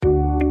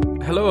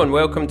Hello and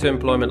welcome to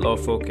Employment Law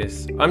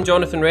Focus. I'm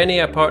Jonathan Rennie,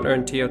 a partner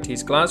in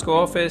TLT's Glasgow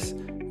office,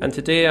 and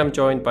today I'm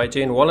joined by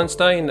Jane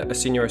Wallenstein, a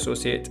senior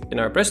associate in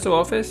our Bristol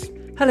office.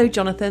 Hello,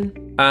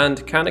 Jonathan. And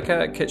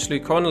Kanika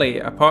Kitchley-Conley,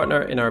 a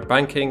partner in our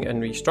banking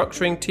and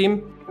restructuring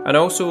team, and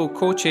also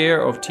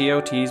co-chair of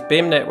TLT's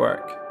BAME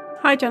network.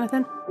 Hi,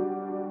 Jonathan.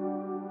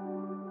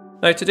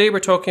 Now, today we're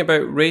talking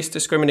about race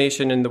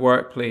discrimination in the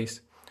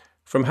workplace,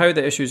 from how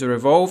the issues are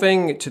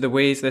evolving to the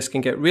ways this can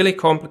get really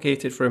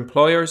complicated for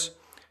employers,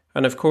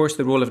 and of course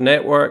the role of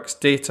networks,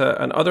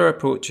 data and other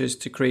approaches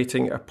to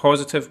creating a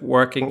positive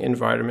working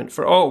environment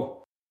for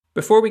all.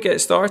 Before we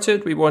get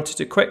started, we wanted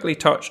to quickly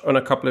touch on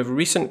a couple of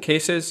recent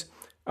cases,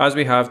 as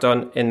we have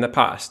done in the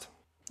past.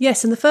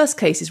 Yes, and the first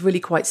case is really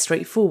quite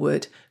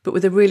straightforward, but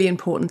with a really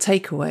important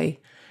takeaway.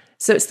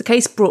 So it's the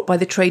case brought by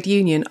the trade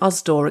union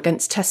Usdaw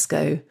against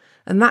Tesco,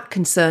 and that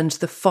concerned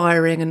the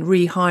firing and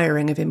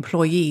rehiring of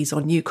employees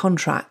on new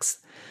contracts,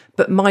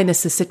 but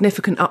minus a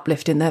significant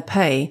uplift in their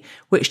pay,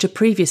 which had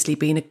previously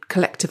been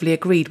collectively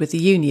agreed with the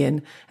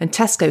union, and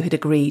Tesco had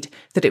agreed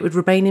that it would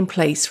remain in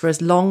place for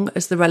as long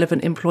as the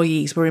relevant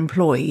employees were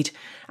employed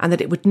and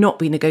that it would not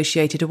be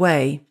negotiated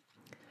away.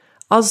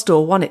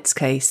 Usdaw won its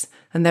case,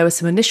 and there was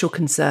some initial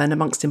concern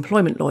amongst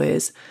employment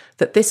lawyers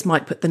that this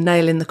might put the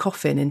nail in the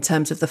coffin in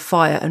terms of the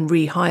fire and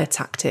rehire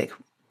tactic.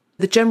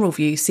 The general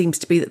view seems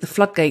to be that the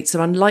floodgates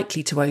are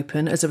unlikely to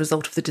open as a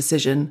result of the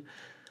decision.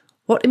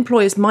 What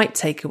employers might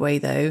take away,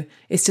 though,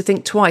 is to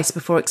think twice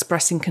before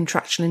expressing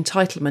contractual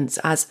entitlements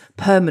as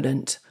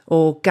permanent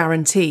or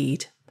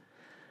guaranteed.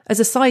 As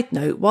a side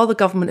note, while the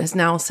government has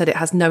now said it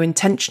has no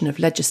intention of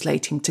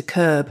legislating to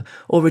curb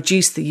or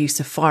reduce the use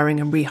of firing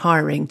and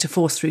rehiring to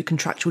force through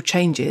contractual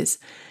changes,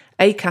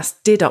 ACAS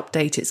did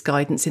update its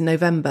guidance in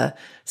November,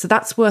 so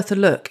that's worth a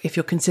look if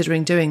you're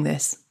considering doing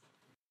this.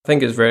 I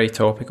think it's very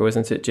topical,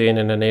 isn't it, Jane,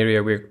 in an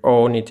area we're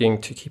all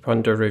needing to keep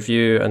under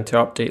review and to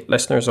update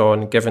listeners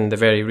on, given the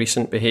very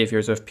recent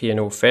behaviours of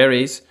P&O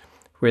Ferries,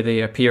 where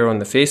they appear on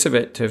the face of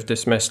it to have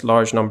dismissed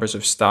large numbers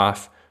of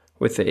staff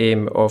with the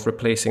aim of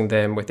replacing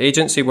them with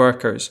agency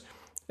workers.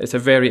 It's a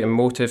very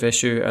emotive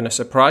issue and a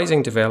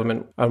surprising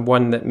development, and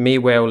one that may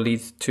well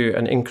lead to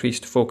an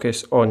increased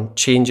focus on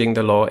changing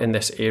the law in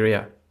this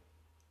area.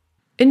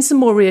 In some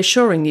more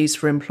reassuring news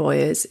for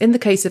employers, in the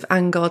case of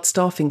Angard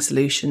Staffing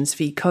Solutions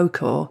v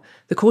COCOR,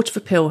 the Court of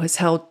Appeal has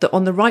held that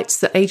on the rights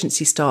that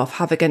agency staff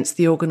have against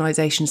the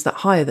organisations that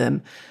hire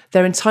them,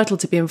 they're entitled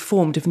to be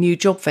informed of new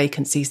job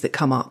vacancies that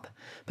come up.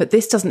 But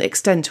this doesn't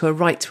extend to a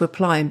right to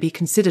apply and be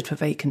considered for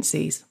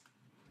vacancies.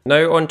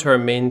 Now on to our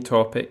main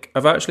topic.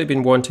 I've actually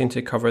been wanting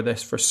to cover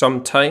this for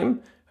some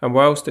time, and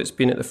whilst it's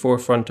been at the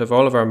forefront of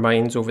all of our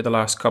minds over the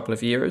last couple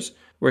of years,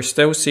 we're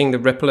still seeing the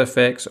ripple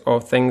effects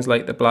of things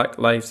like the Black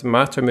Lives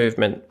Matter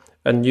movement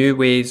and new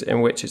ways in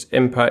which it's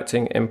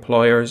impacting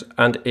employers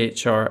and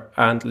HR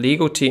and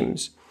legal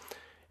teams.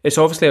 It's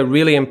obviously a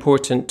really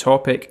important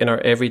topic in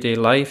our everyday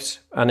lives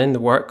and in the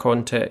work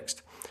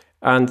context.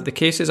 And the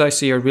cases I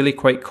see are really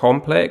quite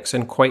complex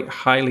and quite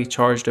highly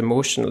charged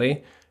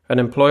emotionally,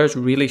 and employers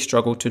really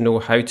struggle to know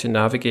how to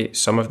navigate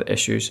some of the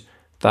issues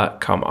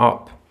that come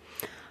up.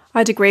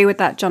 I'd agree with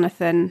that,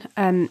 Jonathan.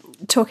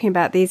 Talking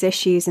about these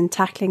issues and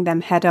tackling them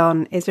head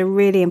on is a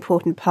really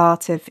important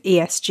part of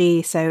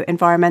ESG, so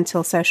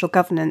environmental social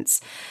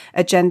governance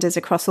agendas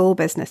across all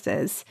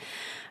businesses.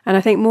 And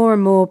I think more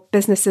and more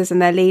businesses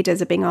and their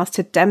leaders are being asked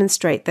to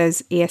demonstrate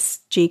those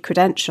ESG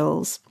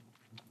credentials,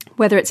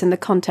 whether it's in the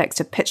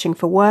context of pitching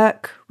for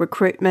work,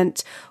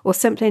 recruitment, or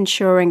simply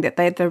ensuring that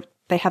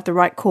they have the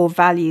right core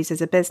values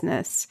as a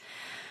business.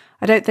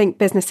 I don't think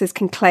businesses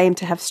can claim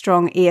to have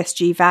strong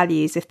ESG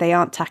values if they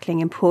aren't tackling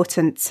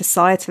important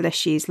societal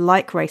issues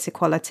like race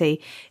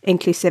equality,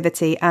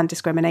 inclusivity and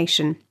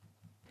discrimination.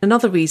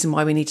 Another reason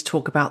why we need to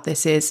talk about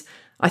this is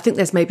I think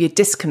there's maybe a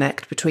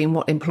disconnect between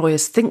what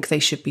employers think they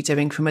should be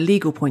doing from a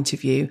legal point of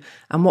view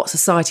and what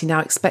society now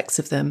expects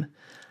of them,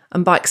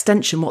 and by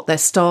extension what their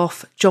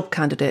staff, job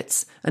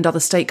candidates and other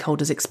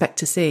stakeholders expect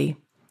to see.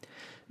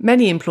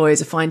 Many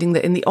employers are finding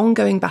that in the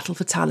ongoing battle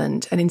for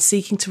talent and in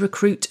seeking to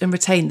recruit and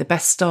retain the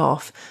best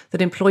staff,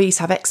 that employees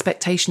have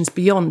expectations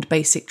beyond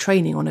basic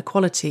training on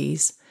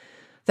equalities.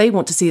 They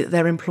want to see that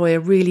their employer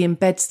really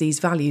embeds these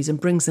values and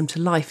brings them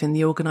to life in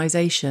the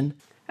organisation.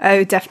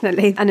 Oh,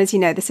 definitely. And as you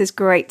know, this is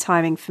great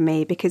timing for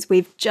me because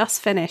we've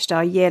just finished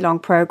our year-long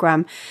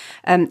programme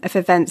of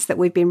events that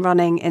we've been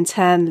running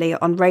internally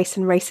on race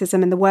and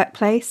racism in the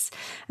workplace.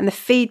 And the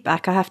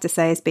feedback, I have to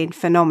say, has been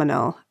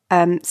phenomenal.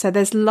 So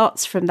there's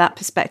lots from that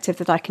perspective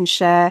that I can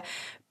share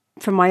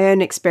from my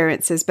own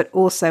experiences, but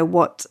also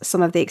what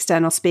some of the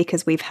external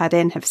speakers we've had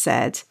in have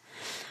said.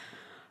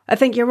 I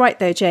think you're right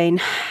though, Jane.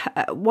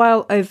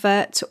 While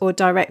overt or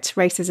direct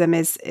racism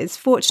is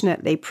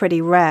fortunately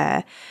pretty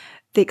rare,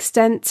 the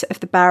extent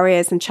of the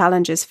barriers and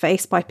challenges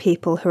faced by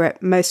people who are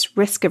at most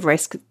risk of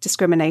race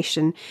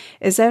discrimination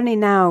is only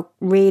now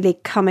really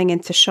coming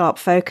into sharp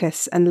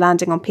focus and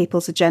landing on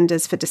people's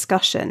agendas for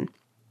discussion.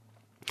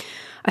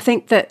 I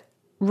think that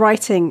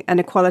writing an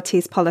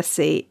equalities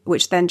policy,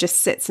 which then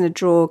just sits in a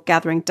drawer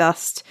gathering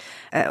dust,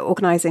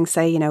 organising,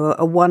 say,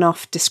 a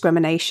one-off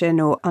discrimination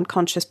or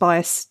unconscious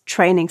bias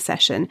training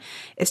session,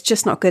 it's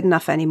just not good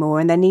enough anymore.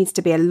 And there needs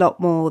to be a lot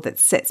more that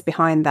sits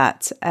behind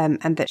that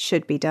and that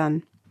should be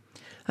done.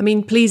 I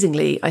mean,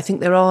 pleasingly, I think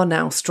there are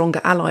now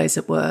stronger allies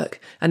at work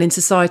and in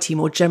society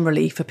more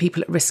generally for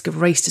people at risk of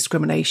race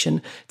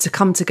discrimination to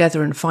come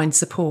together and find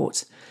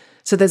support.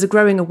 So there's a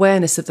growing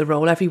awareness of the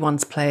role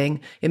everyone's playing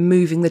in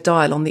moving the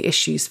dial on the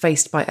issues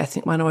faced by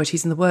ethnic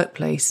minorities in the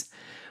workplace,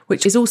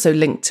 which is also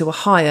linked to a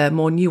higher,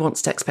 more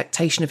nuanced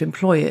expectation of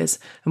employers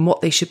and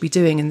what they should be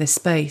doing in this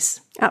space.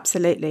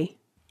 Absolutely.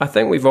 I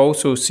think we've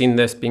also seen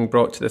this being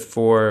brought to the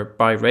fore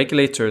by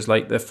regulators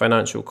like the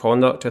Financial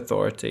Conduct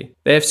Authority.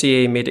 The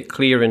FCA made it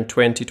clear in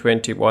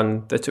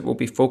 2021 that it will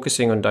be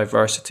focusing on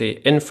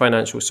diversity in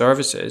financial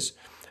services,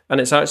 and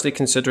it's actually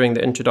considering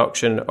the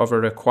introduction of a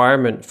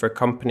requirement for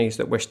companies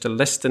that wish to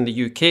list in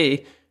the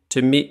UK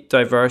to meet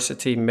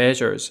diversity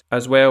measures,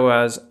 as well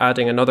as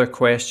adding another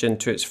question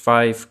to its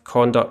 5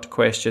 conduct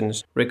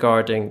questions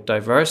regarding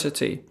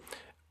diversity.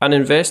 And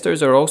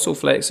investors are also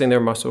flexing their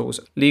muscles.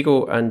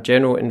 Legal and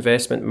General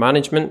Investment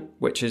Management,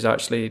 which is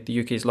actually the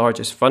UK's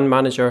largest fund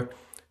manager,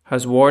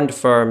 has warned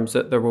firms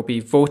that there will be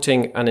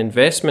voting and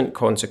investment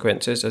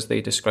consequences, as they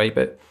describe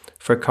it,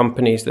 for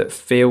companies that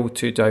fail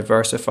to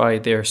diversify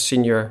their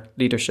senior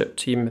leadership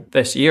team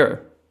this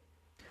year.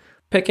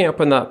 Picking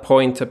up on that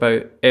point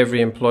about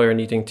every employer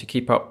needing to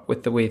keep up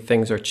with the way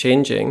things are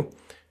changing,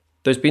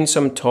 there's been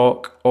some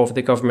talk of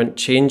the government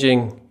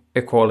changing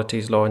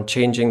equalities law and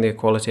changing the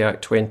Equality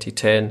Act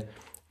 2010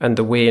 and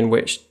the way in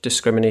which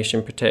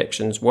discrimination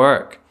protections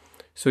work.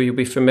 So you'll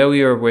be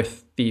familiar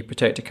with the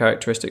protected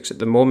characteristics at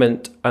the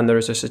moment, and there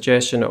is a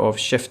suggestion of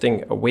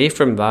shifting away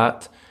from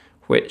that,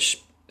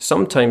 which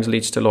sometimes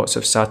leads to lots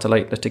of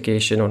satellite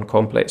litigation on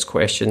complex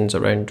questions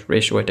around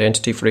racial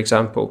identity, for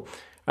example.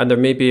 And there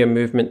may be a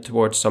movement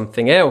towards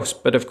something else,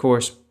 but of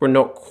course, we're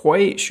not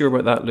quite sure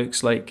what that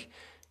looks like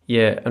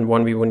yet, and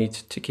one we will need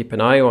to keep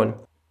an eye on.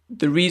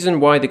 The reason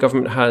why the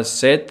government has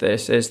said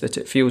this is that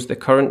it feels the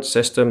current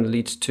system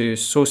leads to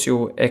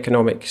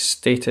socio-economic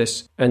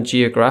status and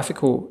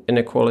geographical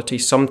inequality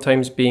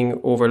sometimes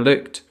being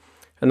overlooked.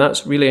 And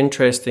that's really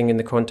interesting in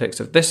the context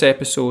of this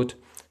episode,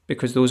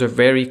 because those are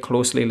very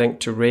closely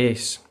linked to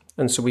race.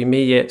 And so we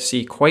may yet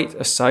see quite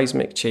a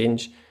seismic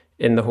change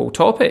in the whole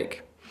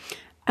topic.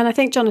 And I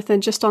think, Jonathan,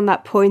 just on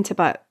that point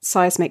about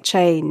seismic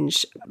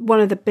change,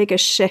 one of the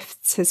biggest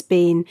shifts has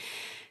been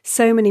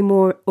so many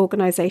more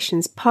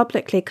organisations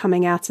publicly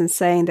coming out and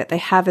saying that they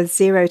have a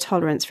zero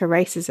tolerance for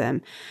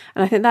racism.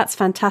 And I think that's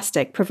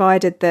fantastic,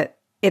 provided that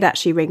it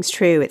actually rings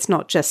true. It's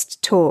not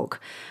just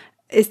talk.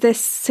 Is this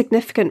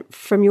significant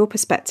from your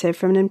perspective,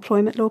 from an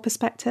employment law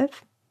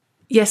perspective?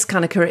 Yes,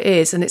 Kanika, it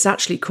is, and it's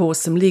actually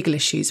caused some legal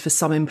issues for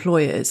some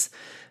employers.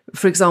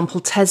 For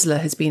example, Tesla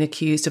has been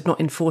accused of not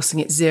enforcing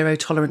its zero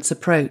tolerance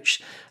approach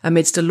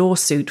amidst a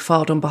lawsuit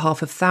filed on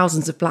behalf of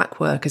thousands of black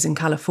workers in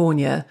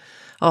California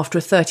after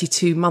a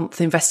 32-month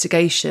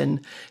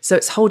investigation. So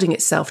it's holding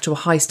itself to a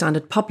high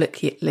standard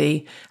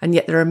publicly, and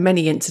yet there are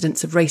many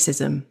incidents of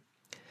racism.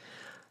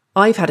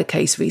 I've had a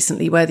case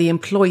recently where the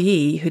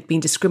employee who'd been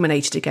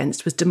discriminated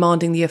against was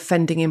demanding the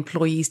offending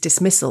employee's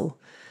dismissal.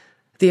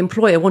 The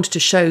employer wanted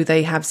to show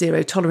they have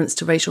zero tolerance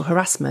to racial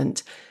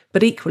harassment,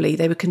 but equally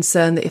they were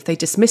concerned that if they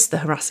dismissed the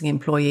harassing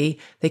employee,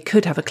 they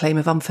could have a claim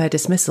of unfair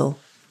dismissal.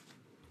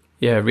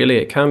 Yeah, really,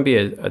 it can be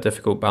a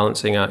difficult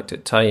balancing act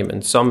at time,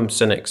 and some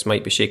cynics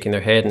might be shaking their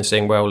head and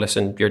saying, well,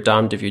 listen, you're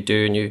damned if you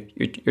do and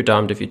you're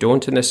damned if you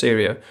don't in this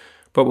area.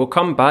 But we'll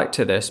come back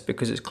to this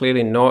because it's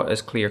clearly not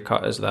as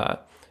clear-cut as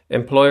that.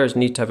 Employers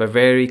need to have a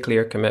very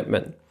clear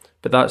commitment,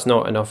 but that's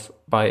not enough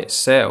by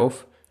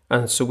itself.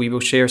 And so we will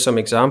share some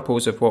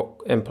examples of what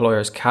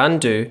employers can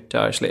do to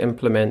actually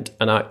implement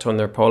and act on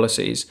their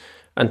policies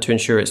and to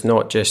ensure it's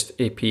not just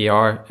a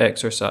PR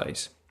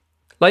exercise.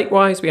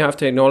 Likewise, we have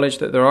to acknowledge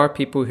that there are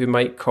people who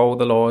might call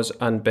the laws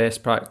and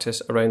best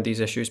practice around these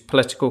issues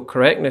political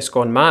correctness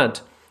gone mad.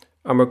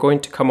 And we're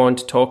going to come on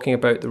to talking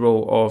about the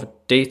role of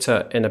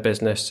data in a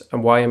business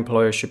and why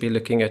employers should be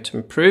looking at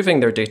improving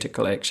their data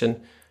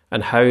collection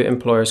and how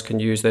employers can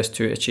use this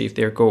to achieve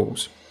their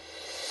goals.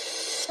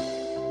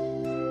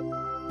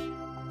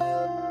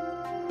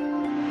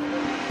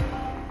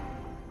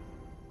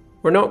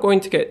 We're not going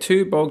to get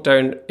too bogged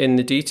down in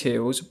the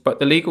details, but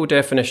the legal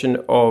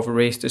definition of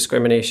race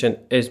discrimination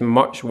is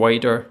much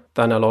wider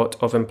than a lot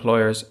of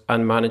employers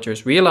and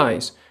managers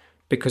realise,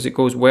 because it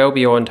goes well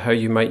beyond how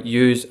you might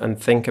use and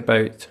think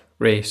about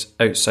race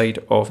outside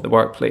of the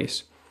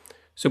workplace.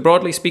 So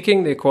broadly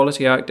speaking, the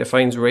Equality Act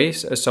defines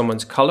race as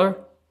someone's colour,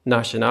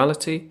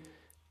 nationality,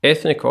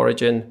 ethnic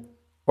origin,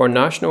 or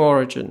national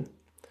origin.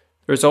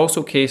 There is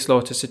also case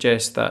law to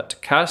suggest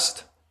that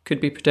caste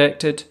could be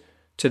protected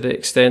to the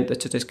extent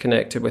that it is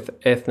connected with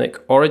ethnic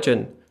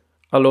origin,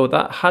 although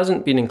that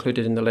hasn't been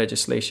included in the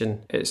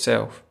legislation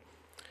itself.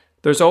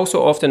 There's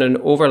also often an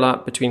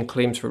overlap between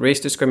claims for race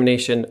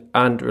discrimination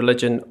and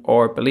religion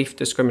or belief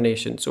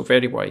discrimination, so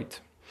very wide.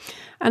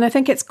 And I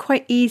think it's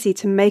quite easy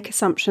to make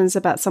assumptions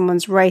about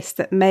someone's race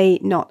that may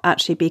not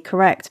actually be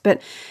correct.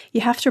 But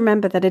you have to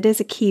remember that it is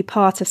a key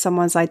part of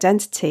someone's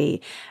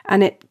identity.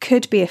 And it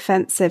could be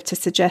offensive to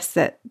suggest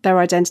that their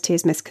identity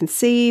is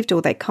misconceived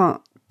or they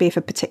can't be of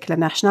a particular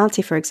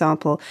nationality, for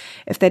example,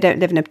 if they don't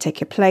live in a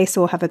particular place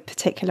or have a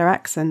particular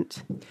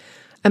accent.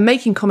 And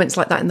making comments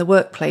like that in the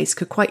workplace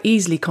could quite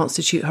easily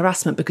constitute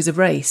harassment because of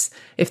race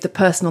if the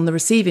person on the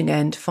receiving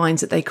end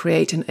finds that they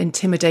create an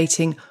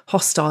intimidating,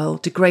 hostile,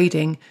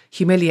 degrading,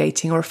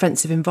 humiliating or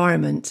offensive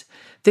environment.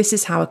 This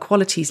is how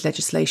equalities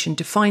legislation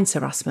defines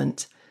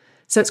harassment.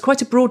 So it's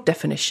quite a broad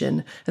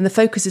definition, and the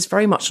focus is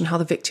very much on how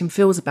the victim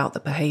feels about the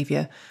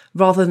behaviour,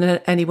 rather than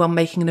anyone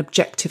making an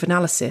objective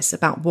analysis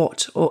about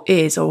what or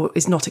is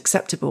not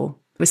acceptable.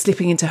 We're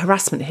slipping into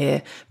harassment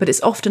here, but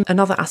it's often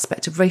another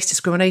aspect of race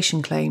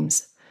discrimination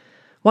claims.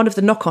 One of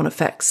the knock-on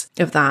effects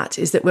of that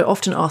is that we're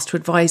often asked to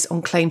advise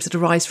on claims that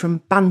arise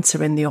from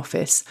banter in the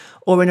office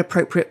or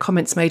inappropriate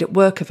comments made at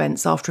work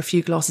events after a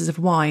few glasses of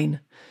wine.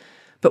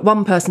 But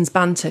one person's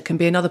banter can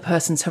be another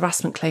person's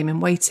harassment claim in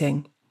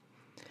waiting.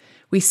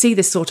 We see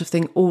this sort of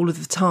thing all of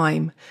the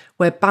time,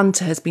 where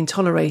banter has been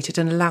tolerated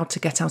and allowed to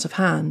get out of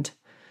hand.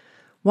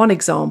 One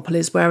example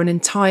is where an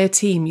entire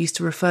team used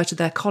to refer to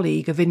their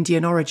colleague of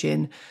Indian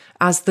origin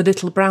as the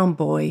little brown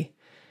boy.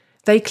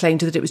 They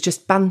claimed that it was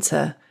just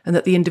banter and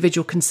that the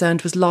individual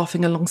concerned was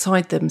laughing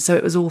alongside them, so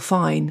it was all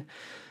fine.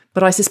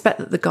 But I suspect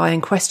that the guy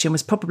in question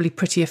was probably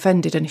pretty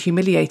offended and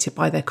humiliated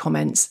by their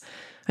comments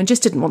and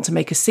just didn't want to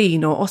make a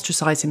scene or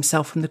ostracise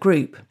himself from the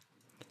group.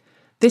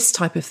 This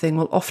type of thing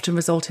will often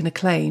result in a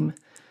claim,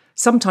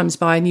 sometimes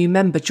by a new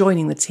member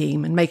joining the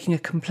team and making a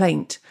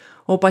complaint,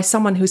 or by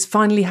someone who's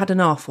finally had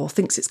enough or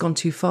thinks it's gone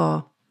too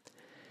far.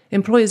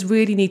 Employers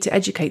really need to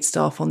educate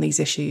staff on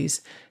these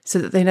issues so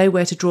that they know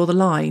where to draw the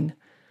line,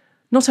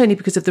 not only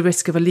because of the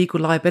risk of a legal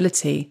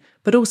liability,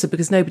 but also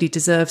because nobody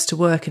deserves to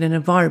work in an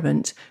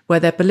environment where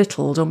they're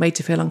belittled or made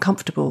to feel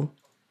uncomfortable.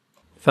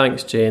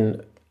 Thanks,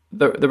 Jane.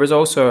 There was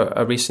also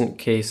a recent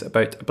case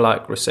about a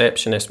black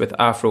receptionist with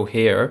afro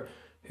hair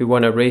who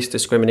won a race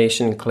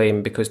discrimination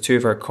claim because two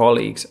of her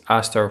colleagues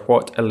asked her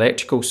what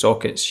electrical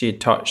sockets she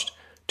had touched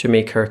to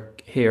make her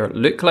hair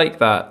look like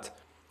that.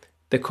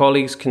 The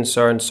colleagues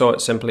concerned saw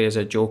it simply as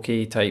a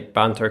jokey type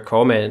banter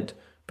comment,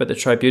 but the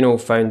tribunal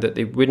found that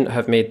they wouldn't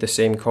have made the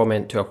same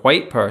comment to a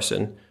white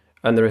person,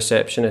 and the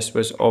receptionist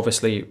was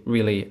obviously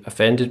really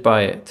offended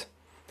by it.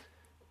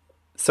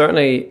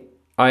 Certainly,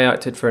 I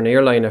acted for an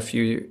airline a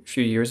few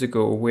years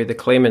ago where the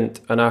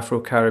claimant, an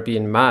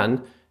Afro-Caribbean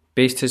man,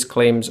 based his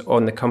claims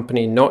on the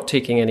company not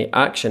taking any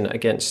action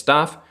against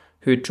staff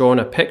who had drawn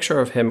a picture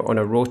of him on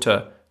a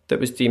rota that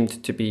was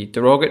deemed to be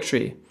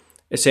derogatory,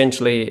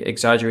 essentially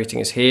exaggerating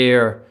his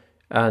hair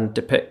and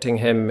depicting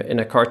him in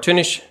a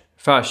cartoonish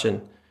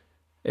fashion,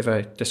 if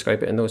I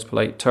describe it in those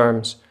polite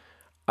terms.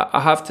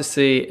 I have to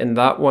say in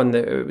that one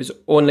that it was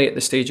only at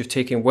the stage of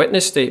taking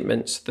witness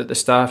statements that the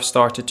staff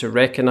started to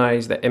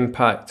recognise the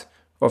impact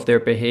of their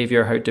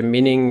behaviour, how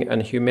demeaning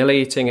and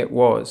humiliating it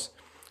was.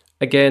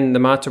 Again, the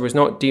matter was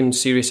not deemed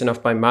serious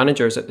enough by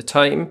managers at the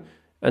time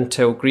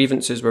until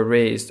grievances were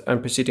raised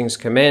and proceedings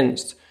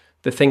commenced,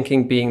 the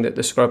thinking being that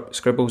the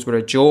scribbles were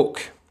a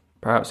joke,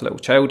 perhaps a little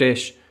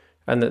childish,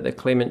 and that the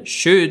claimant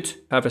should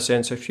have a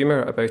sense of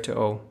humour about it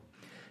all.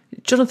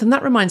 Jonathan,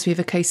 that reminds me of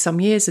a case some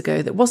years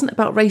ago that wasn't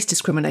about race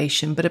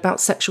discrimination, but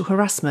about sexual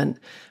harassment.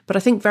 But I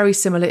think very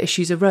similar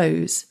issues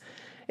arose.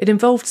 It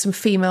involved some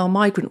female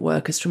migrant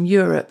workers from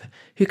Europe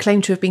who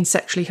claimed to have been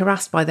sexually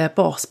harassed by their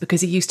boss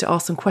because he used to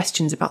ask them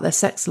questions about their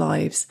sex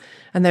lives,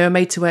 and they were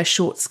made to wear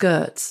short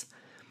skirts.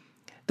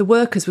 The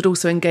workers would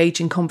also engage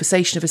in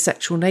conversation of a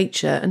sexual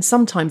nature and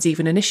sometimes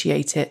even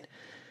initiate it.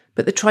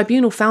 But the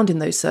tribunal found in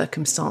those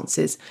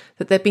circumstances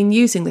that they'd been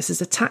using this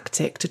as a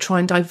tactic to try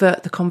and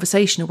divert the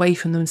conversation away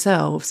from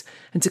themselves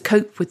and to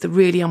cope with the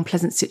really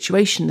unpleasant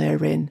situation they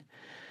were in.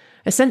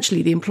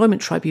 Essentially, the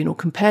employment tribunal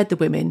compared the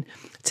women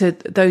to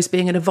those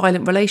being in a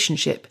violent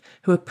relationship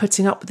who were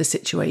putting up with the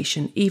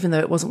situation, even though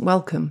it wasn't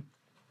welcome.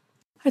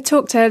 I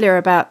talked earlier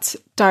about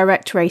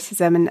direct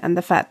racism and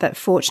the fact that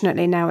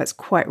fortunately now it's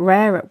quite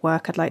rare at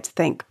work, I'd like to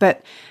think,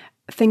 but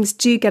things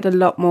do get a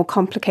lot more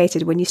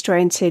complicated when you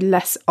stray into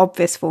less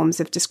obvious forms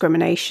of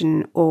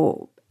discrimination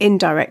or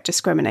indirect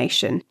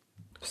discrimination.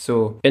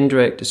 So,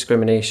 indirect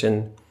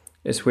discrimination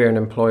is where an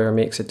employer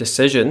makes a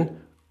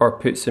decision or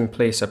puts in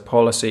place a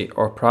policy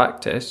or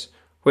practice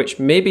which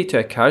maybe to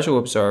a casual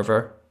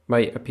observer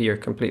might appear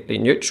completely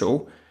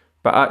neutral,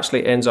 but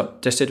actually ends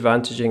up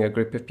disadvantaging a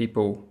group of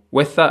people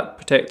with that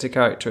protected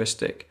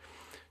characteristic.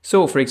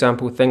 So, for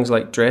example, things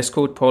like dress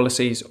code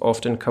policies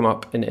often come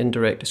up in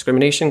indirect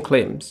discrimination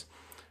claims.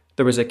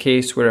 There was a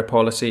case where a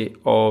policy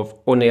of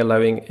only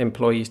allowing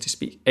employees to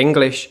speak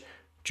English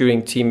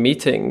during team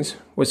meetings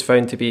was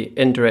found to be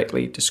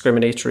indirectly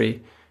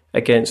discriminatory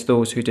against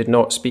those who did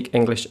not speak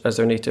English as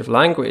their native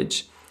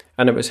language,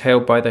 and it was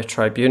held by the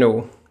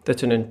tribunal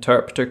that an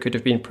interpreter could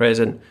have been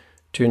present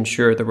to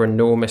ensure there were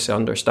no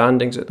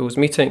misunderstandings at those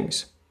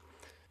meetings.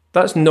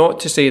 That's not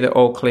to say that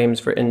all claims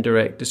for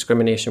indirect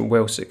discrimination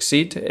will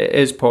succeed. It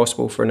is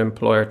possible for an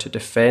employer to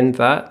defend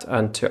that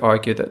and to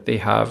argue that they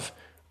have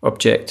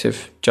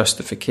objective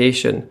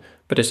justification.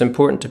 But it's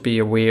important to be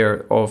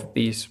aware of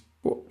these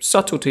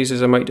subtleties,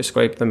 as I might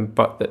describe them,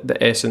 but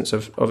the essence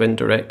of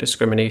indirect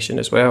discrimination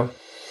as well.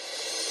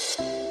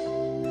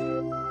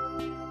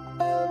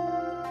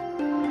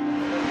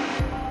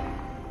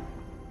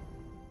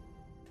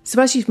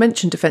 So as you've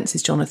mentioned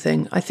defences,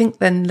 Jonathan, I think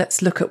then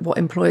let's look at what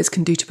employers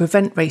can do to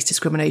prevent race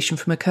discrimination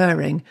from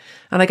occurring.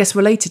 And I guess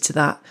related to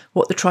that,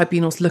 what the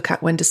tribunals look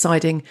at when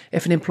deciding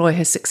if an employer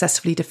has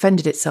successfully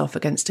defended itself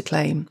against a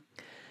claim.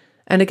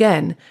 And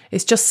again,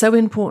 it's just so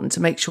important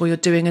to make sure you're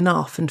doing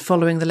enough and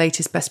following the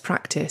latest best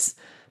practice,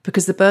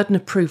 because the burden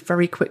of proof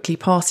very quickly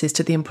passes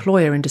to the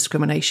employer in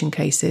discrimination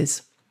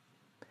cases.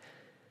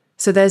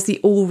 So there's the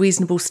all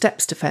reasonable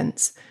steps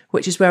defence,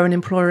 which is where an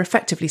employer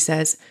effectively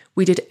says,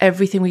 we did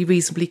everything we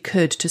reasonably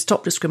could to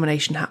stop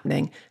discrimination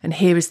happening, and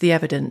here is the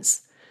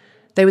evidence.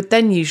 They would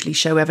then usually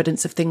show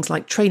evidence of things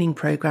like training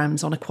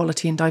programmes on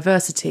equality and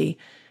diversity,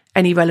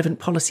 any relevant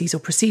policies or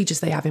procedures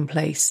they have in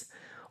place,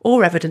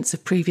 or evidence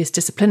of previous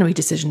disciplinary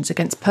decisions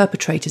against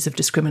perpetrators of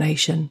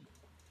discrimination.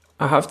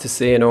 I have to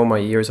say, in all my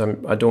years,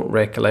 I don't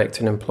recollect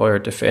an employer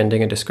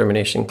defending a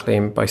discrimination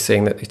claim by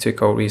saying that they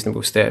took all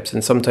reasonable steps.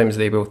 And sometimes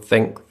they will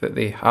think that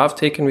they have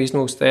taken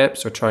reasonable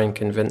steps or try and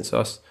convince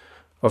us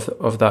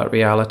of that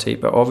reality.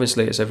 But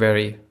obviously, it's a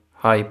very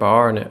high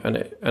bar,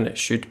 and it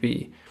should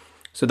be.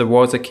 So there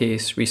was a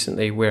case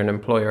recently where an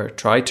employer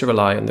tried to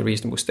rely on the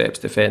reasonable steps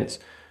defence,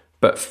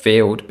 but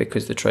failed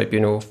because the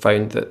tribunal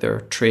found that their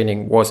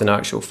training was in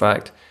actual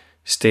fact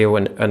stale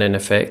and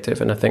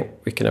ineffective. And I think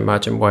we can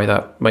imagine why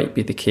that might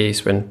be the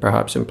case when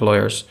perhaps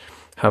employers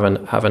have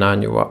an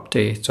annual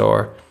update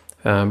or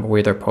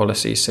where their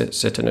policies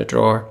sit in a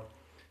drawer.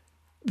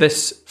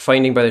 This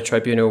finding by the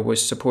tribunal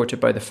was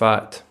supported by the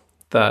fact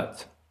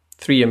that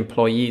 3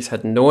 employees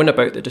had known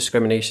about the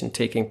discrimination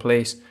taking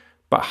place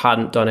but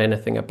hadn't done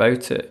anything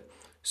about it.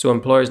 So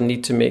employers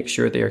need to make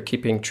sure they are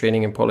keeping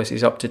training and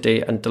policies up to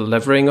date and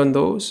delivering on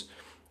those,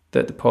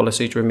 that the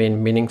policies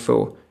remain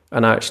meaningful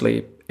and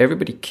actually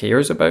everybody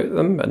cares about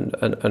them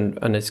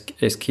and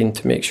is keen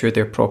to make sure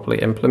they're properly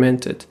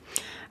implemented.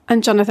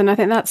 And Jonathan, I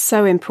think that's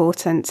so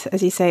important.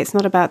 As you say, it's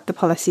not about the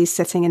policies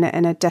sitting in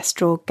a desk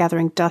drawer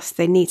gathering dust.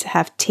 They need to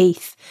have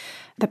teeth.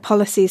 The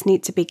policies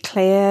need to be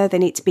clear. They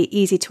need to be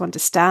easy to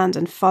understand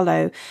and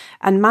follow.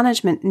 And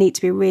management need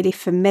to be really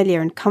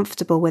familiar and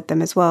comfortable with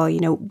them as well.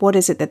 You know, what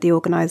is it that the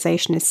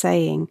organisation is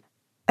saying?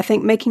 I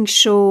think making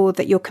sure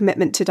that your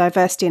commitment to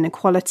diversity and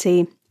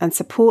equality and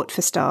support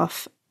for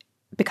staff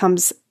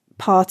becomes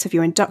part of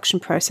your induction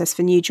process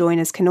for new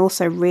joiners can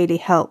also really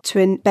help to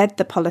embed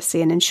the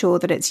policy and ensure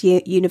that it's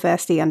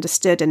universally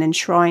understood and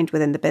enshrined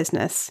within the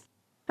business.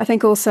 I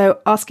think also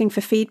asking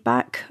for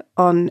feedback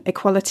on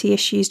equality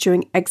issues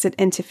during exit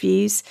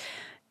interviews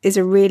is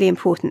a really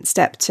important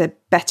step to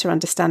better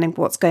understanding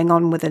what's going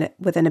on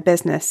within a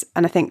business.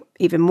 And I think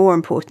even more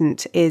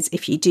important is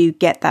if you do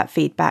get that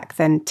feedback,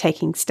 then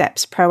taking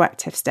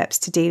proactive steps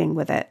to dealing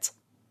with it.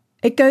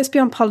 It goes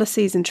beyond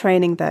policies and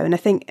training, though, and I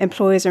think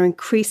employers are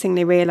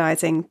increasingly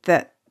realising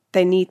that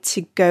they need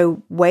to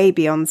go way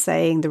beyond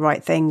saying the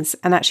right things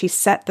and actually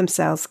set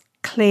themselves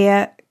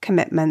clear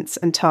commitments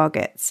and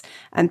targets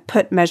and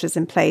put measures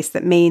in place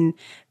that mean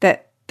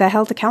that they're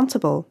held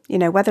accountable. You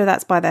know, whether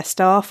that's by their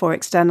staff or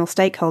external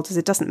stakeholders,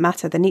 it doesn't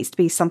matter. There needs to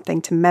be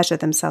something to measure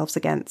themselves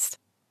against.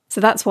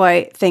 So that's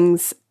why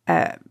things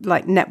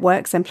like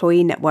networks,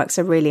 employee networks,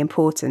 are really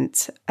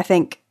important. I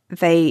think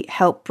they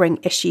help bring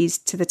issues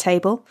to the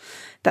table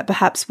that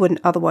perhaps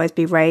wouldn't otherwise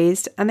be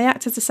raised, and they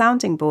act as a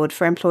sounding board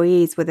for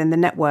employees within the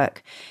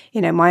network. You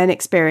know, my own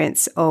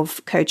experience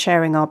of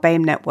co-chairing our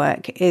BAME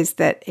network is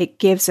that it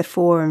gives a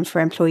forum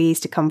for employees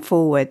to come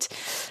forward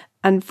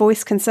and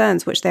voice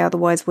concerns which they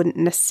otherwise wouldn't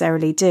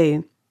necessarily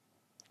do.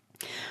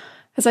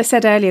 As I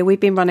said earlier, we've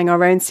been running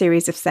our own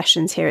series of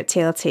sessions here at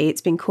TLT.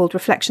 It's been called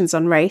Reflections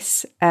on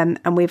Race, and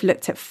we've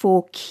looked at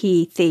 4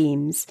 key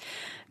themes.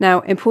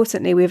 Now,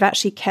 importantly, we've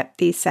actually kept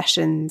these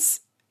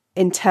sessions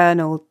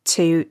internal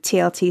to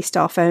TLT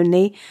staff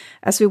only,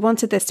 as we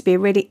wanted this to be a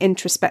really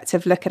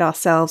introspective look at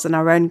ourselves and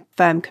our own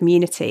firm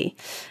community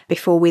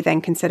before we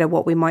then consider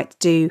what we might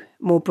do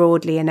more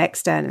broadly and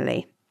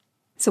externally.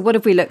 So what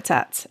have we looked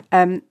at?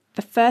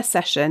 The first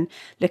session,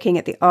 looking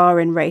at the R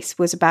in race,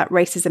 was about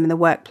racism in the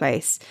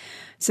workplace.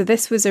 So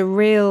this was a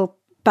real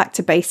back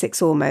to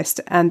basics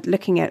almost, and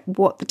looking at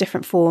what the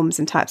different forms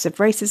and types of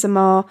racism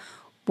are,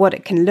 what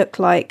it can look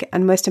like,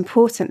 and most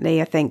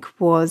importantly, I think,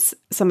 was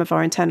some of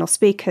our internal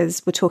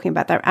speakers were talking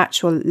about their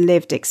actual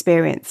lived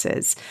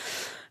experiences.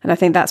 And I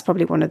think that's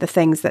probably one of the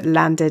things that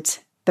landed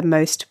the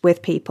most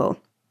with people.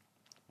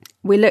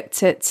 We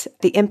looked at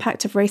the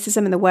impact of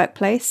racism in the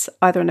workplace,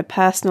 either on a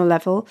personal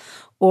level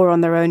or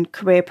on their own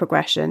career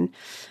progression.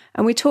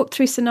 And we talked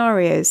through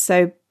scenarios,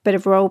 so a bit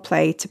of role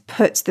play to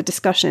put the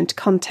discussion into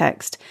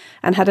context,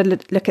 and had a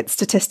look at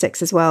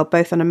statistics as well,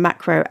 both on a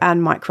macro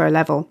and micro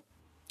level.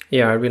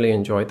 Yeah, I really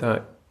enjoyed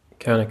that,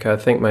 Kanika. I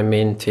think my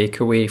main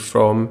takeaway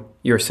from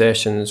your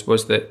sessions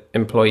was that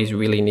employees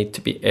really need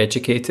to be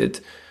educated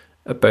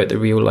about the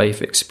real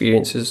life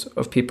experiences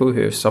of people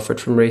who have suffered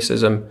from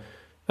racism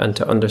and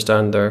to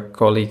understand their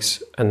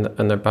colleagues and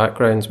their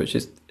backgrounds, which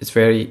is it's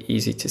very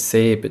easy to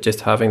say, but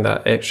just having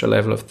that extra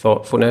level of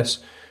thoughtfulness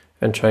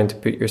and trying to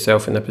put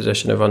yourself in the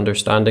position of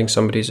understanding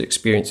somebody's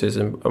experiences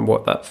and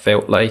what that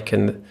felt like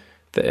and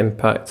the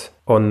impact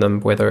on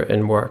them, whether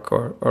in work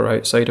or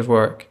outside of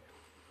work.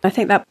 I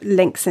think that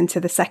links into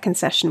the second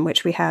session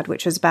which we had,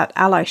 which was about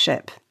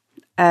allyship.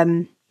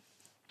 I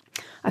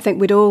think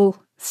we'd all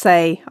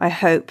say, I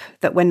hope,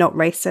 that we're not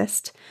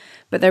racist,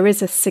 but there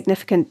is a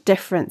significant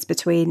difference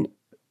between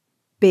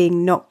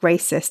being not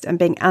racist and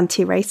being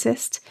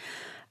anti-racist.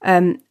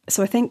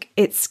 So I think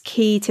it's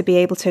key to be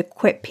able to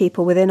equip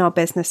people within our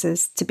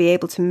businesses to be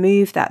able to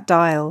move that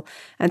dial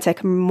and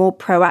take a more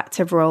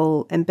proactive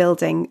role in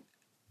building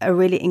a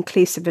really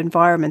inclusive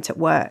environment at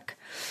work.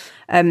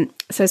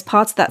 So as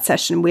part of that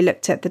session, we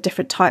looked at the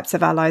different types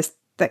of allies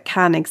that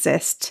can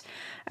exist.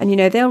 And,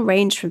 they'll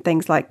range from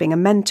things like being a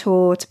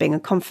mentor to being a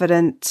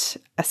confidant,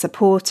 a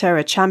supporter,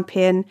 a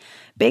champion,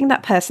 being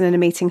that person in a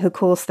meeting who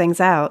calls things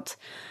out.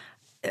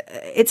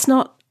 It's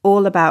not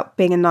all about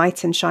being a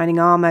knight in shining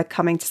armour,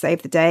 coming to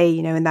save the day,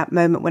 in that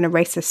moment when a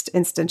racist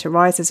incident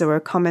arises or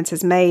a comment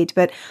is made.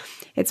 But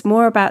it's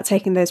more about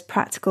taking those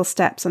practical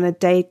steps on a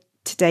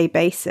day-to-day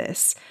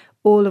basis,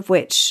 all of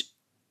which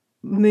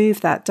move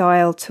that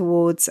dial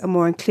towards a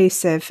more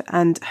inclusive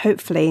and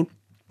hopefully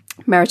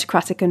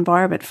meritocratic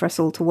environment for us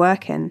all to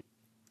work in.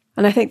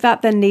 And I think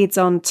that then leads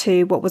on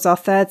to what was our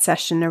third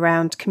session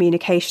around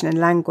communication and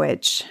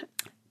language.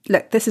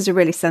 Look, this is a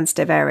really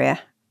sensitive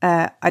area.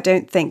 I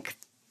don't think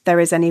there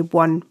is any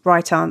one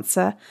right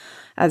answer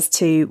as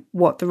to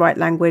what the right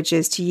language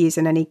is to use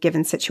in any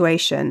given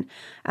situation.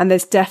 And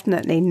there's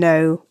definitely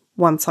no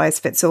one size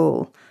fits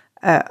all.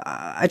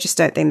 I just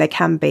don't think there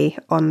can be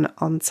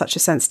on such a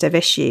sensitive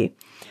issue.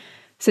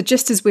 So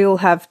just as we all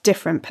have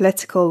different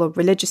political or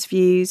religious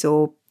views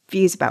or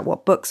views about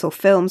what books or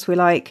films we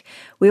like,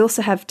 we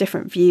also have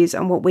different views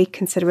on what we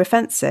consider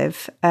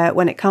offensive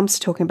when it comes to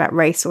talking about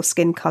race or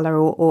skin colour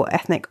or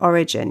ethnic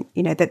origin.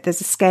 That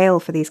there's a scale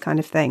for these kind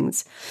of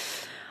things.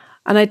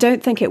 And I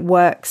don't think it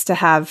works to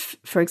have,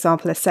 for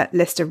example, a set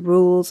list of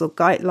rules or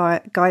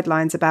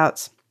guidelines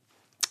about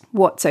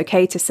what's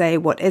okay to say,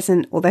 what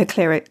isn't, although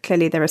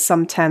clearly there are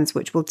some terms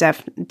which will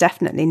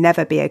definitely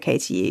never be okay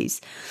to use.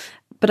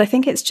 But I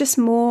think it's just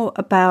more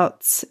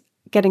about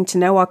getting to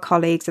know our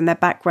colleagues and their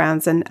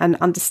backgrounds and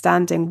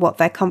understanding what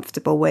they're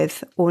comfortable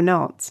with or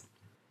not.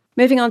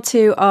 Moving on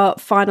to our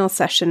final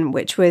session,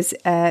 which was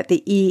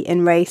the E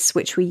in race,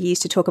 which we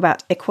used to talk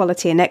about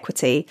equality and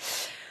equity.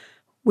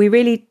 We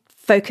really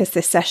focused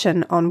this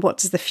session on what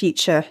does the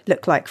future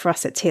look like for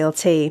us at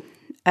TLT.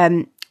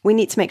 We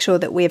need to make sure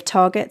that we have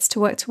targets to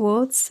work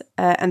towards,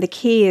 and the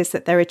key is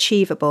that they're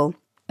achievable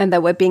and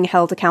that we're being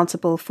held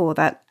accountable for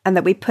that, and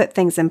that we put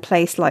things in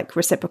place like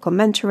reciprocal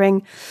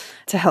mentoring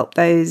to help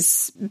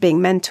those being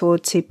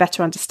mentored to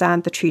better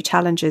understand the true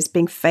challenges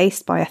being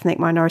faced by ethnic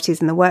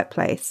minorities in the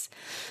workplace.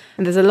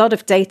 And there's a lot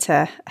of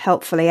data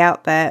helpfully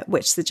out there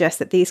which suggests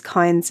that these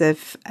kinds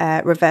of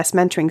reverse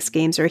mentoring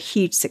schemes are a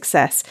huge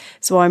success.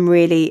 So I'm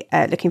really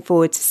looking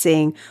forward to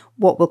seeing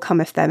what will come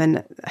of them,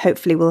 and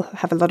hopefully we'll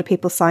have a lot of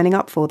people signing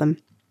up for them.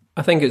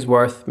 I think it's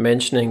worth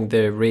mentioning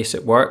the Race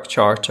at Work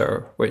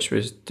Charter, which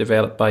was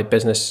developed by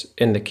Business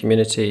in the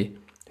Community,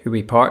 who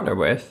we partner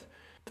with.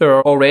 There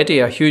are already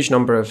a huge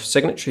number of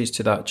signatories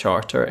to that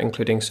charter,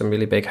 including some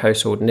really big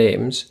household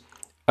names.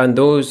 And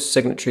those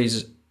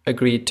signatories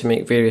agreed to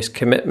make various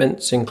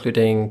commitments,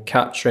 including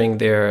capturing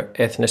their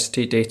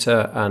ethnicity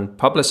data and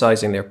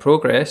publicising their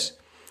progress,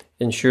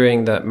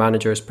 ensuring that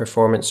managers'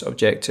 performance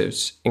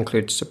objectives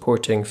include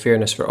supporting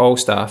fairness for all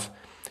staff,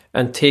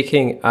 and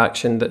taking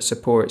action that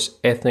supports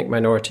ethnic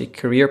minority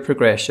career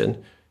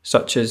progression,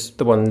 such as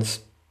the ones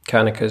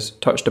Kanika's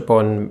touched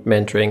upon,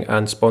 mentoring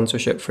and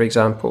sponsorship, for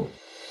example.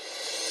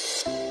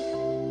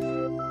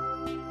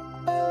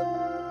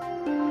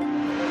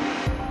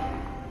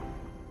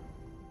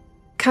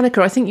 Kanika,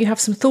 I think you have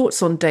some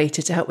thoughts on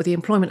data to help with the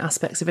employment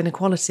aspects of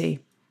inequality.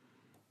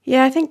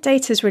 Yeah, I think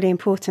data is really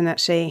important,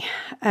 actually.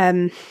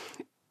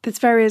 There's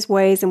various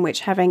ways in which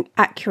having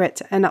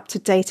accurate and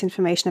up-to-date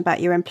information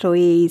about your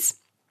employees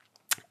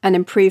and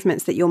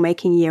improvements that you're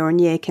making year on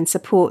year can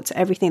support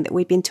everything that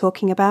we've been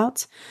talking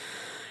about.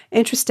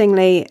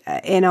 Interestingly,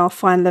 in our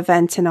final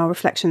event in our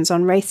Reflections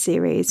on Race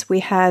series, we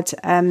had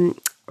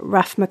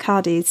Raf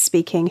Makadi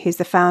speaking, who's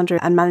the founder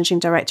and managing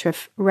director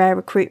of Rare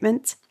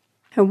Recruitment.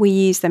 And we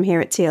use them here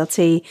at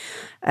TLT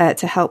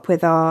to help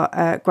with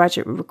our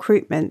graduate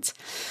recruitment.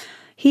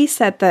 He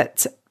said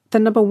that the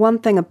number one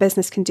thing a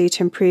business can do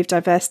to improve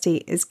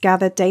diversity is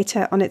gather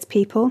data on its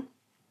people.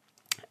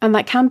 And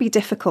that can be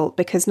difficult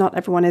because not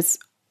everyone is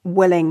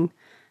willing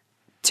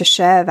to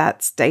share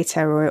that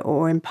data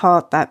or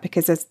impart that,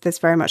 because there's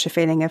very much a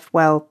feeling of,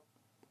 well,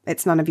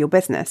 it's none of your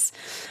business.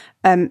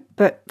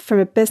 But from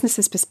a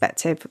business's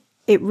perspective,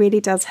 it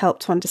really does help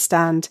to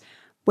understand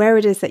where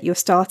it is that you're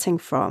starting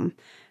from.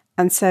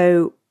 And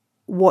so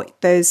what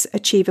those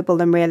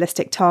achievable and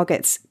realistic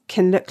targets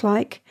can look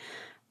like.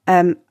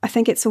 I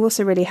think it's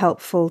also really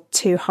helpful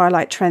to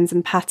highlight trends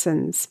and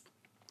patterns,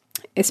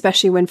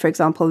 especially when, for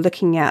example,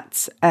 looking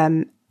at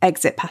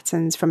exit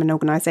patterns from an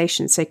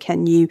organisation. So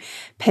can you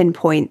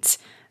pinpoint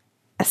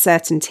a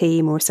certain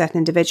team or a certain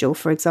individual,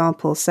 for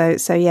example?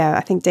 So yeah,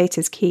 I think data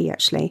is key,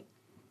 actually.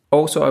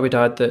 Also, I would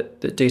add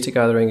that data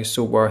gathering is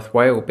so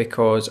worthwhile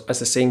because, as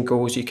the saying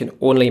goes, you can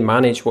only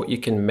manage what you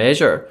can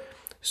measure.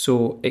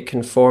 So it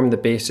can form the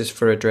basis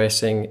for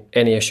addressing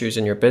any issues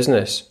in your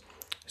business.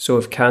 So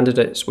if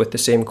candidates with the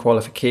same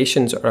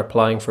qualifications are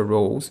applying for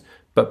roles,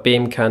 but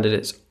BAME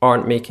candidates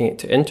aren't making it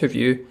to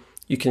interview,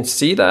 you can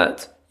see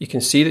that. You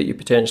can see that you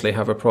potentially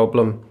have a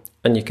problem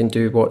and you can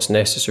do what's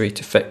necessary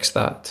to fix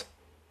that.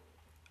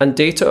 And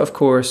data, of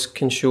course,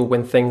 can show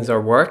when things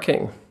are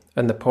working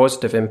and the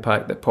positive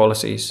impact that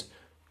policies,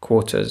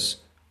 quotas,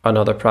 and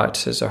other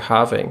practices are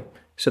having.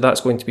 So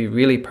that's going to be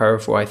really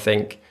powerful, I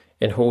think,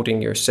 in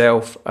holding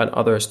yourself and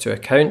others to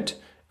account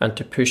and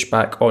to push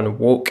back on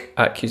woke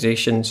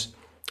accusations.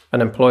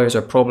 And employers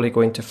are probably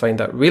going to find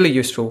that really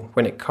useful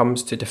when it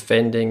comes to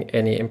defending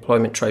any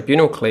employment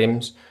tribunal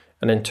claims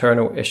and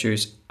internal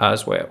issues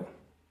as well.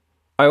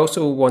 I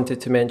also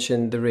wanted to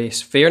mention the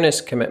race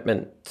fairness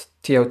commitment.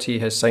 TLT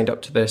has signed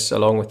up to this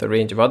along with a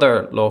range of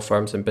other law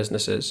firms and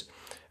businesses.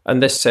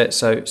 And this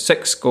sets out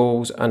 6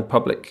 goals and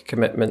public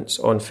commitments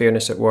on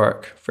fairness at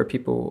work for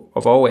people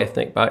of all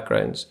ethnic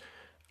backgrounds.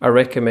 I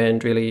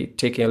recommend really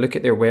taking a look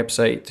at their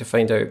website to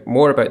find out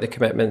more about the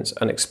commitments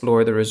and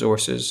explore the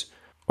resources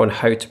on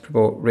how to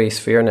promote race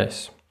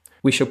fairness.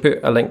 We shall put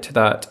a link to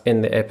that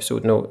in the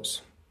episode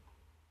notes.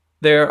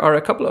 There are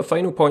a couple of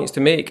final points to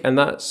make, and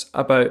that's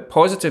about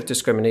positive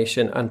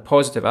discrimination and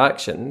positive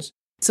actions.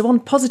 So on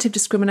positive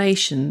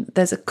discrimination,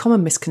 there's a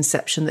common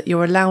misconception that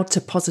you're allowed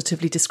to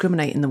positively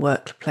discriminate in the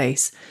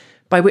workplace,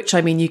 by which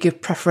I mean you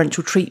give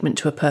preferential treatment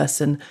to a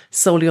person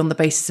solely on the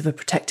basis of a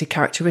protected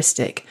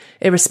characteristic,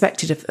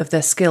 irrespective of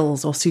their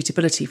skills or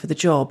suitability for the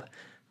job.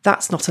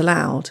 That's not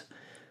allowed.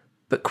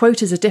 But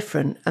quotas are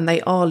different and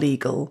they are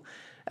legal.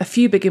 A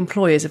few big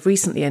employers have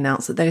recently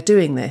announced that they're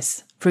doing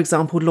this. For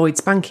example,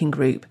 Lloyds Banking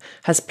Group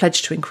has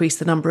pledged to increase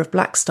the number of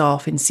black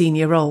staff in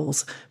senior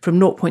roles from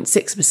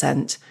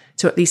 0.6%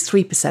 to at least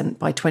 3%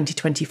 by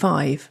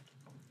 2025.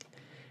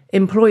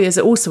 Employers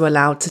are also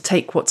allowed to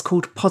take what's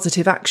called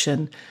positive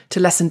action to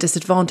lessen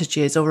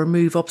disadvantages or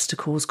remove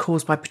obstacles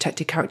caused by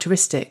protected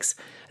characteristics,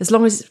 as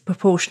long as it's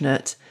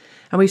proportionate,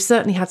 and we've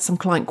certainly had some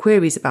client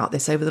queries about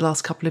this over the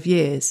last couple of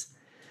years.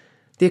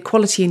 The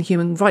Equality and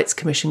Human Rights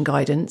Commission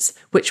guidance,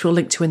 which we'll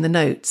link to in the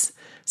notes,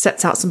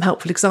 sets out some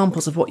helpful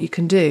examples of what you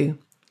can do.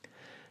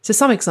 So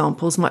some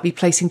examples might be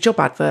placing job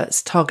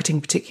adverts targeting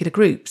particular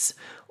groups,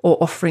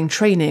 or offering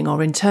training or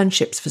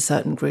internships for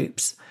certain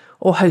groups,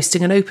 or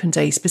hosting an open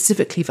day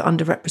specifically for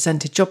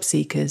underrepresented job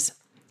seekers.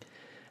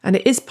 And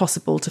it is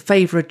possible to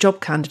favour a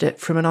job candidate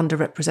from an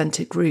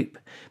underrepresented group,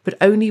 but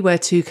only where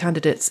 2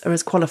 candidates are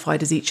as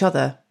qualified as each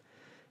other.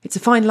 It's a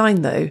fine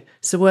line though,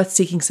 so worth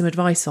seeking some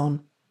advice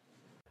on.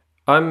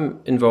 I'm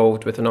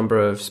involved with a number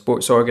of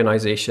sports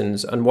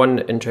organisations, and one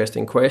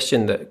interesting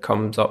question that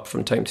comes up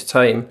from time to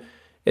time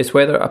is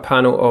whether a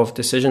panel of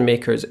decision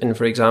makers in,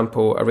 for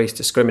example, a race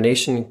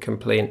discrimination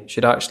complaint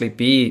should actually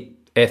be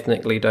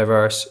ethnically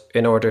diverse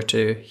in order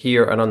to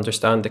hear and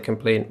understand the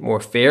complaint more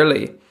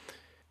fairly.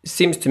 It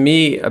seems to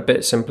me a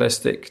bit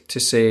simplistic to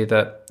say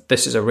that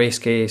this is a race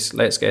case,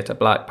 let's get a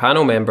black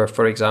panel member,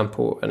 for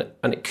example,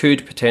 and it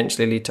could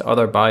potentially lead to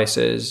other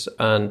biases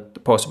and the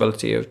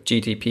possibility of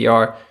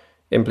GDPR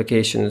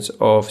implications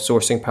of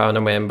sourcing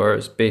panel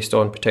members based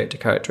on protected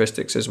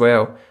characteristics as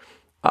well.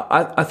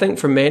 I think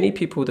for many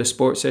people, the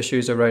sports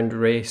issues around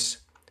race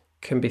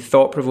can be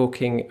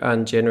thought-provoking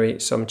and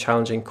generate some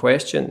challenging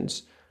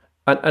questions.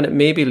 And it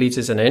maybe leads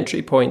as an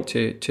entry point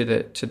to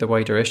the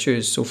wider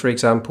issues. So, for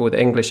example,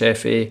 the English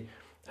FA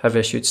have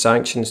issued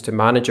sanctions to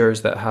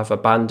managers that have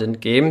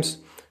abandoned games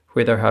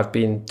where there have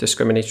been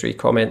discriminatory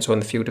comments on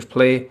the field of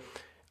play.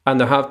 And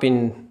there have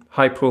been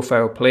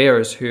high-profile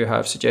players who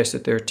have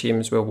suggested their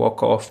teams will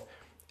walk off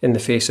in the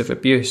face of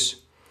abuse.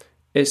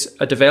 It's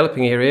a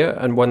developing area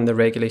and one the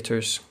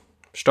regulators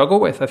struggle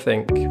with, I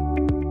think.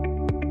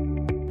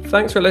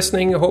 Thanks for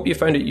listening. I hope you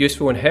found it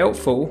useful and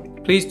helpful.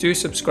 Please do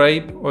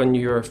subscribe on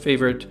your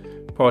favoured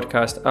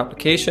podcast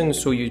application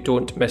so you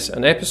don't miss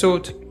an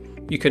episode.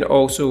 You can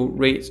also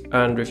rate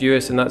and review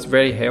us, and that's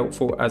very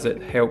helpful as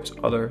it helps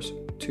others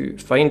to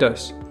find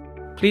us.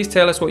 Please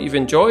tell us what you've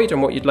enjoyed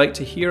and what you'd like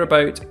to hear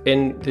about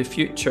in the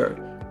future.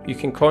 You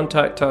can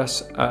contact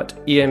us at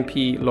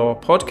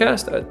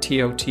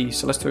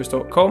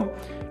emplawpodcast@tltsolicitors.com,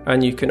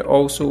 and you can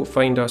also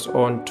find us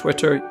on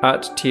Twitter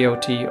at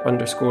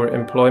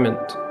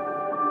 @TLT_employment.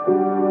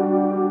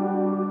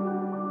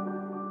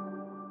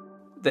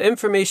 The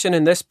information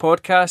in this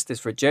podcast is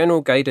for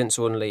general guidance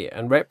only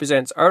and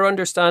represents our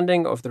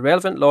understanding of the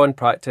relevant law and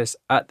practice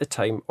at the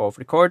time of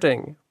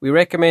recording. We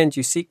recommend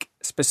you seek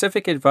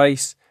specific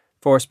advice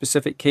for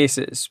specific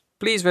cases.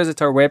 Please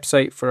visit our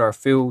website for our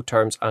full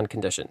terms and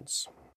conditions.